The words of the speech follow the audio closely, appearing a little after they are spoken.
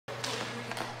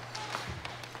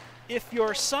If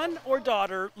your son or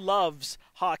daughter loves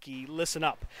hockey, listen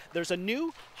up. There's a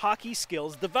new hockey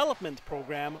skills development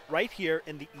program right here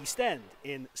in the East End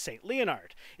in St.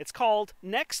 Leonard. It's called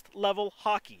Next Level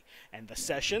Hockey, and the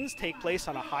sessions take place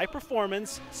on a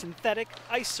high-performance synthetic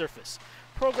ice surface.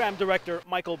 Program director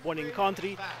Michael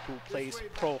Buonincontri, who plays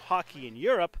pro hockey in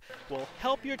Europe, will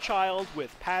help your child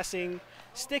with passing,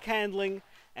 stick handling,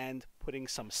 and putting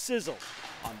some sizzle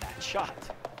on that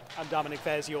shot. I'm Domenic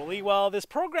Fazioli. Well, this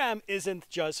program isn't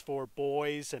just for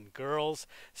boys and girls.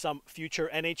 Some future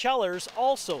NHLers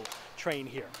also train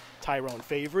here. Tyrone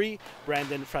Favry,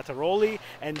 Brandon Frattaroli,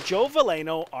 and Joe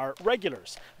Veleno are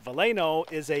regulars.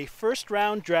 Veleno is a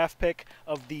first-round draft pick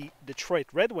of the Detroit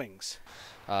Red Wings.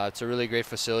 It's a really great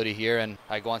facility here, and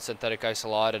I go on synthetic ice a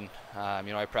lot, and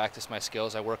I practice my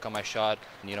skills. I work on my shot.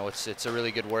 It's a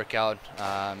really good workout.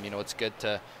 It's good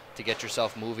to get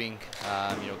yourself moving,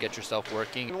 get yourself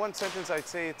working. In one sentence, I'd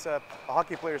say it's a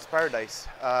hockey player's paradise.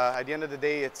 At the end of the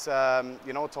day, it's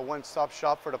it's a one-stop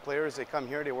shop for the players. They come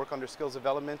here, they work on their skills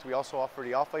development. We also offer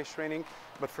the off-ice training.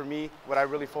 But for me, what I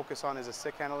really focus on is the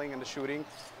stick handling and the shooting.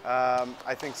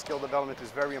 I think skill development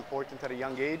is very important at a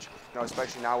young age.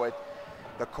 Especially now with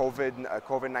the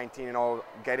COVID-19,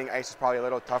 getting ice is probably a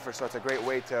little tougher, so it's a great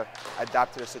way to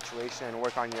adapt to the situation and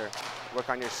work on your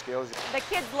skills. The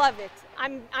kids love it.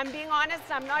 I'm being honest,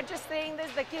 I'm not just saying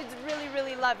this, the kids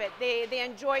really love it. They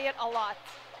enjoy it a lot.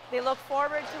 They look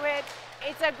forward to it.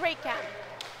 It's a great camp.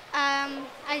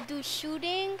 I do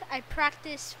shooting, I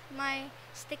practice my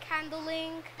stick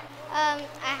handling. I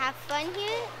have fun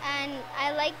here and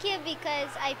I like it because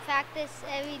I practice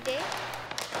every day.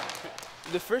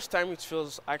 The first time it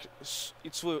feels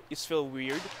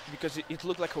weird because it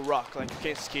looked like a rock, like you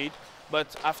can't skate.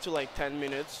 But after like 10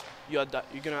 minutes, you're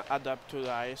gonna adapt to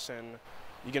the ice and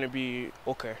you're gonna be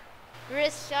okay.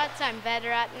 Wrist shots I'm better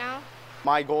at now.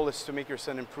 My goal is to make your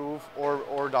son improve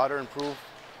or daughter improve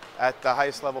at the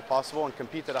highest level possible and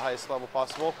compete at the highest level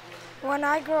possible. When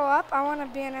I grow up, I want to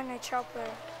be an NHL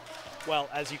player. Well,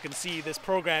 as you can see, this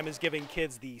program is giving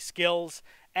kids the skills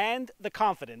and the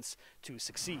confidence to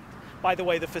succeed. By the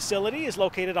way, the facility is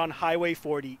located on Highway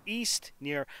 40 East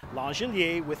near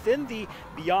L'Angelier within the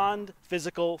Beyond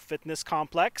Physical Fitness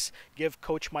Complex. Give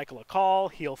Coach Michael a call.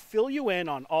 He'll fill you in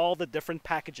on all the different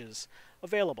packages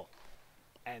available.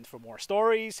 And for more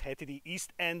stories, head to the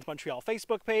East End Montreal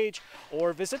Facebook page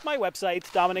or visit my website,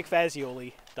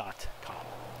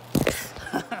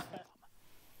 dominicfazioli.com.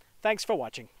 Thanks for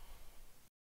watching.